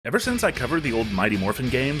Ever since I covered the old Mighty Morphin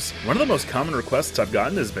games, one of the most common requests I've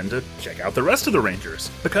gotten has been to check out the rest of the Rangers.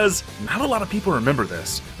 Because not a lot of people remember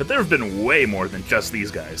this, but there have been way more than just these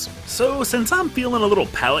guys. So since I'm feeling a little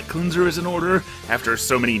palate cleanser is in order, after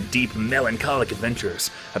so many deep melancholic adventures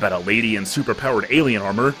about a lady in superpowered alien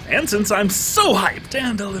armor, and since I'm so hyped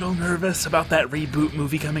and a little nervous about that reboot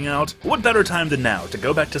movie coming out, what better time than now to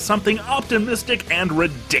go back to something optimistic and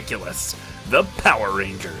ridiculous: the Power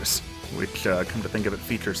Rangers. Which, come to think of it,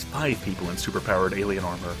 features 5 people in superpowered alien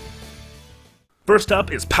armor. First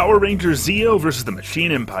up is Power Rangers ZEO vs. the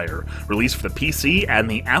Machine Empire, released for the PC and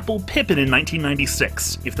the Apple Pippin in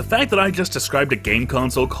 1996. If the fact that I just described a game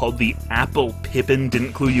console called the Apple Pippin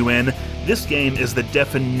didn't clue you in, this game is the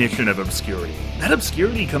definition of obscurity. That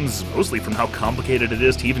obscurity comes mostly from how complicated it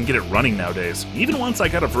is to even get it running nowadays. Even once I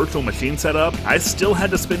got a virtual machine set up, I still had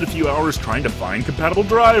to spend a few hours trying to find compatible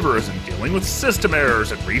drivers and dealing with system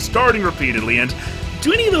errors and restarting repeatedly, and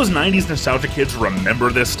do any of those 90s nostalgia kids remember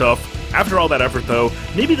this stuff? After all that effort though,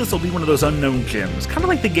 maybe this will be one of those unknown gems, kind of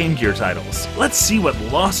like the Game Gear titles. Let's see what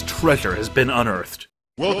lost treasure has been unearthed.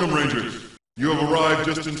 Welcome, Rangers. You have arrived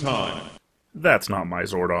just in time. That's not my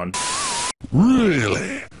Zordon.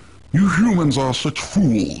 Really? You humans are such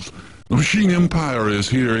fools. The Machine Empire is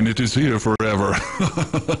here, and it is here forever.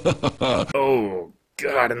 Oh,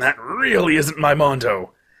 God, and that really isn't my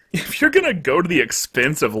Mondo. If you're gonna go to the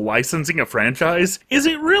expense of licensing a franchise, is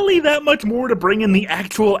it really that much more to bring in the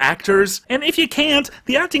actual actors? And if you can't,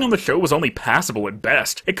 the acting on the show was only passable at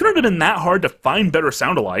best. It couldn't have been that hard to find better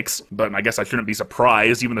sound-alikes, but I guess I shouldn't be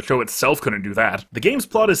surprised, even the show itself couldn't do that. The game's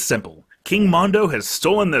plot is simple. King Mondo has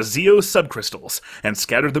stolen the ZEO subcrystals and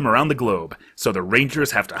scattered them around the globe, so the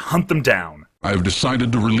Rangers have to hunt them down. I've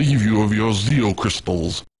decided to relieve you of your ZEO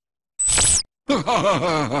crystals.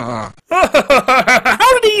 How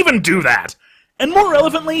did he even do that? And more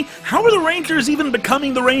relevantly, how are the Rangers even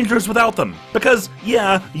becoming the Rangers without them? Because,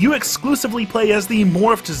 yeah, you exclusively play as the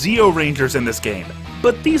morphed ZEO Rangers in this game,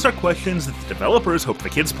 but these are questions that the developers hoped the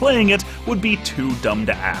kids playing it would be too dumb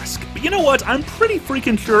to ask. But you know what? I'm pretty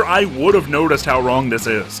freaking sure I would have noticed how wrong this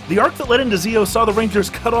is. The arc that led into ZEO saw the Rangers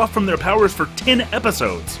cut off from their powers for 10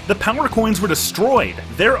 episodes. The power coins were destroyed.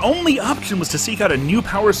 Their only option was to seek out a new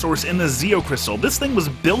power source in the ZEO crystal. This thing was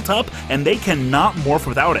built up, and they cannot morph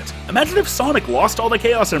without it. Imagine if Sonic lost all the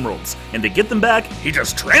Chaos Emeralds, and to get them back, he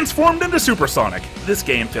just transformed into Super Sonic. This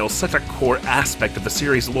game fails such a core aspect of the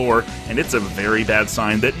series' lore, and it's a very bad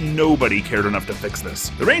sign that nobody cared enough to fix this.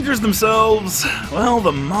 The Rangers themselves, well,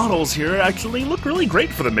 the models here actually look really great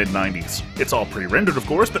for the mid-90s. It's all pre-rendered, of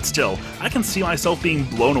course, but still, I can see myself being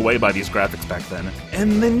blown away by these graphics back then.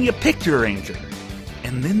 And then you pick your Ranger,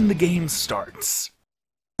 and then the game starts.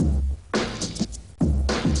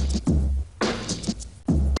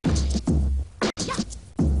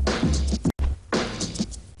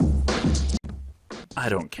 I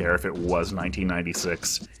don't care if it was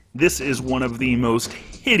 1996. This is one of the most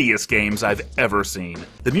hideous games I've ever seen.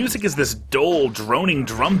 The music is this dull, droning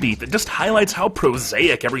drum beat that just highlights how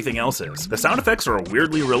prosaic everything else is. The sound effects are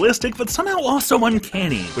weirdly realistic, but somehow also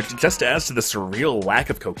uncanny, which just adds to the surreal lack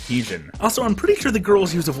of cohesion. Also, I'm pretty sure the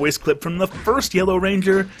girls use a voice clip from the first Yellow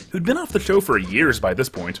Ranger, who'd been off the show for years by this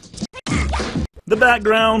point. The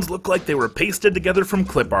backgrounds look like they were pasted together from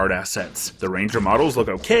clip art assets. The Ranger models look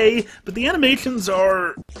okay, but the animations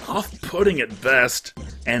are off-putting at best,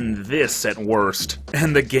 and this at worst.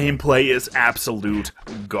 And the gameplay is absolute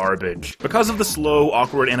garbage. Because of the slow,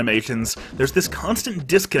 awkward animations, there's this constant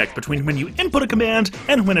disconnect between when you input a command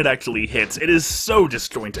and when it actually hits. It is so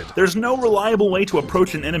disjointed. There's no reliable way to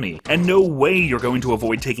approach an enemy, and no way you're going to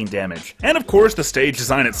avoid taking damage. And of course, the stage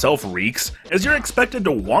design itself reeks, as you're expected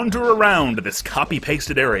to wander around this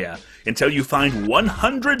copy-pasted area until you find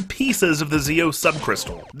 100 pieces of the ZEO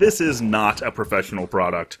subcrystal. This is not a professional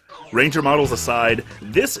product. Ranger models aside,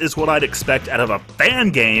 this is what I'd expect out of a fan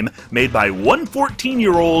game made by one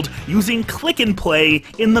 14-year-old using click and play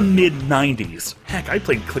in the mid-90s. Heck, I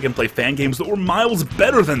played click and play fan games that were miles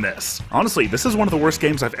better than this. Honestly, this is one of the worst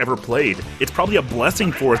games I've ever played. It's probably a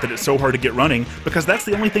blessing for it that it's so hard to get running, because that's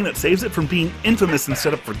the only thing that saves it from being infamous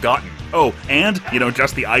instead of forgotten. Oh, and, you know,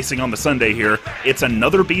 just the icing on the sundae here, it's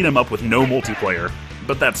another beat 'em up with no multiplayer.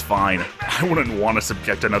 But that's fine. I wouldn't want to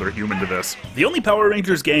subject another human to this. The only Power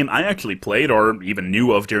Rangers game I actually played, or even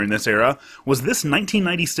knew of during this era, was this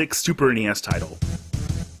 1996 Super NES title.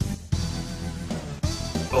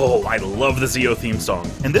 Oh, I love the ZEO theme song,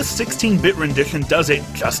 and this 16-bit rendition does it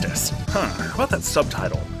justice. How about that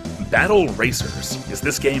subtitle? Battle Racers. Is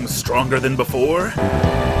this game stronger than before?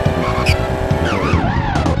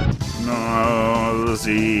 No,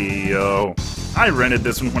 ZEO. I rented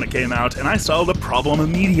this one when it came out, and I saw the problem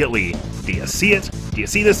immediately. Do you see it? Do you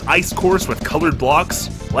see this ice course with colored blocks?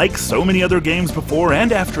 Like so many other games before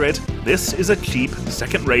and after it, this is a cheap,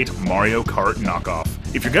 second-rate Mario Kart knockoff.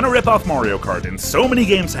 If you're gonna rip off Mario Kart, and so many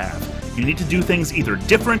games have, you need to do things either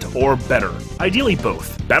different or better. Ideally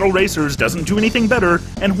both. Battle Racers doesn't do anything better,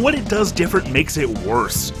 and what it does different makes it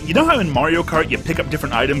worse. You know how in Mario Kart you pick up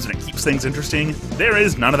different items and it keeps things interesting? There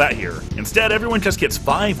is none of that here. Instead, everyone just gets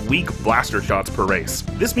 5 weak blaster shots per race.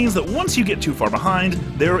 This means that once you get too far behind,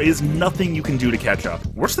 there is nothing you can do to catch up.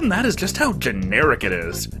 Worse than that is just how generic it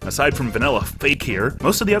is. Aside from vanilla fake here,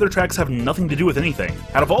 most of the other tracks have nothing to do with anything.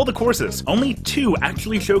 Out of all the courses, only 2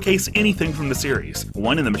 actually showcase anything from the series.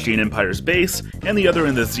 One in the Machine Empire's base, and the other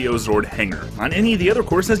in the ZEO Zord hangar. On any of the other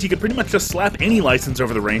courses, you could pretty much just slap any license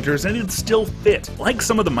over the Rangers and it'd still fit. Like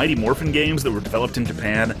some of the Mighty Morphin games that were developed in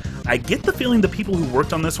Japan, I get the feeling the people who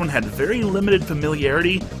worked on this one had very limited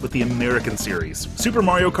familiarity with the American series. Super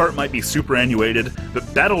Mario Kart might be superannuated,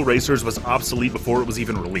 but Battle Racers was obsolete before it was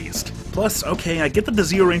even released. Plus, okay, I get that the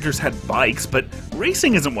ZEO Rangers had bikes, but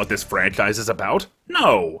racing isn't what this franchise is about.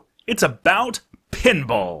 No, it's about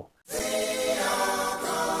pinball.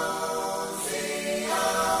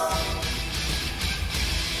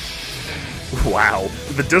 Wow,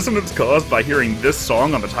 the dissonance caused by hearing this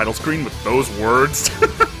song on the title screen with those words.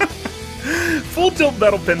 Full Tilt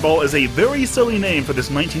Battle Pinball is a very silly name for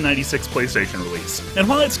this 1996 PlayStation release. And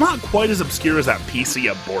while it's not quite as obscure as that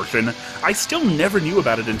PC abortion, I still never knew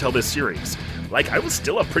about it until this series. Like, I was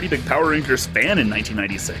still a pretty big Power Rangers fan in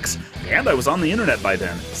 1996, and I was on the internet by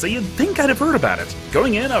then, so you'd think I'd have heard about it.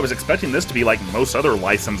 Going in, I was expecting this to be like most other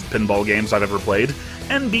licensed pinball games I've ever played,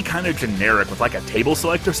 and be kind of generic with like a table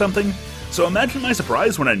select or something. So imagine my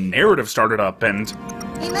surprise when a narrative started up and...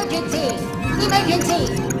 Emergency!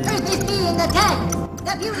 Emergency! Earth is being attacked!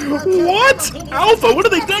 The viewing will What? Alpha, what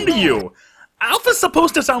have they done to you? Alpha's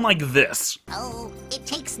supposed to sound like this. Oh, it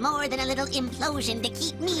takes more than a little implosion to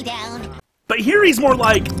keep me down. But here he's more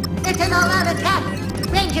like... It's an all-out attack!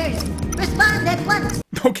 Rangers, respond at once!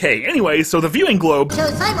 Okay, anyway, so the viewing globe...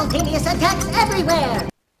 Shows simultaneous attacks everywhere!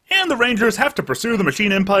 And the Rangers have to pursue the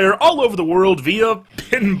Machine Empire all over the world via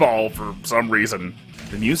pinball for some reason.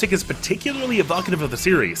 The music is particularly evocative of the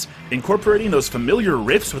series, incorporating those familiar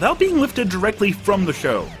riffs without being lifted directly from the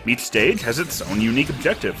show. Each stage has its own unique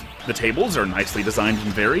objective. The tables are nicely designed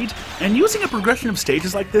and varied, and using a progression of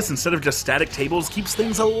stages like this instead of just static tables keeps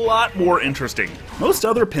things a lot more interesting. Most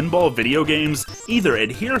other pinball video games either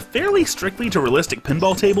adhere fairly strictly to realistic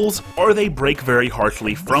pinball tables, or they break very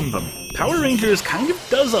harshly from them. Power Rangers kind of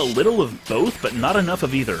does a little of both, but not enough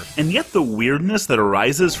of either. And yet the weirdness that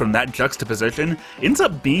arises from that juxtaposition ends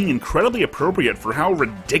up being incredibly appropriate for how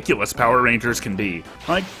ridiculous Power Rangers can be.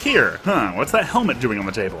 Like, here, what's that helmet doing on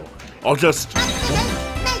the table? I'll just...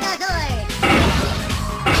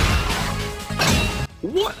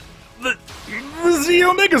 What? The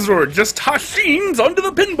ZEO Megazord just Hashins onto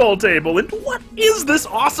the pinball table, and what is this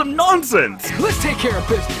awesome nonsense? Let's take care of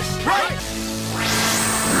business, right?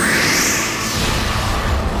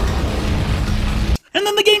 And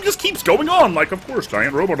then the game just keeps going on, like, of course,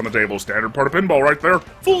 giant robot on the table, standard part of pinball right there.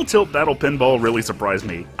 Full Tilt Battle Pinball really surprised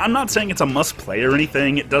me. I'm not saying it's a must-play or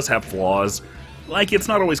anything, it does have flaws. Like, it's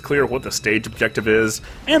not always clear what the stage objective is,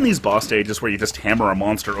 and these boss stages where you just hammer a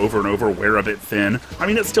monster over and over wear a bit thin. I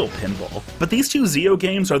mean, it's still pinball. But these 2 ZEO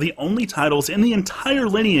games are the only titles in the entire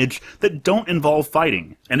lineage that don't involve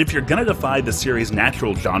fighting. And if you're gonna defy the series'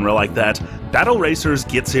 natural genre like that, Battle Racers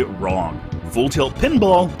gets it wrong. Full Tilt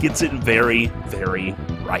Pinball gets it very, very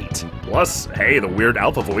right. Plus, hey, the weird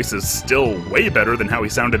Alpha voice is still way better than how he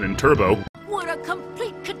sounded in Turbo. What a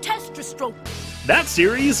complete catastrophe! That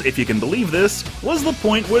series, if you can believe this, was the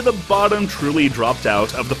point where the bottom truly dropped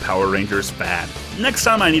out of the Power Rangers fad. Next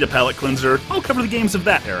time I need a palate cleanser, I'll cover the games of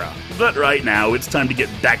that era. But right now, it's time to get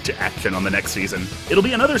back to action on the next season. It'll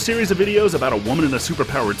be another series of videos about a woman in a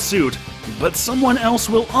superpowered suit, but someone else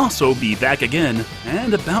will also be back again,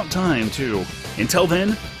 and about time too. Until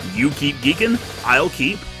then, you keep geekin', I'll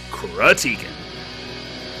keep critiquing.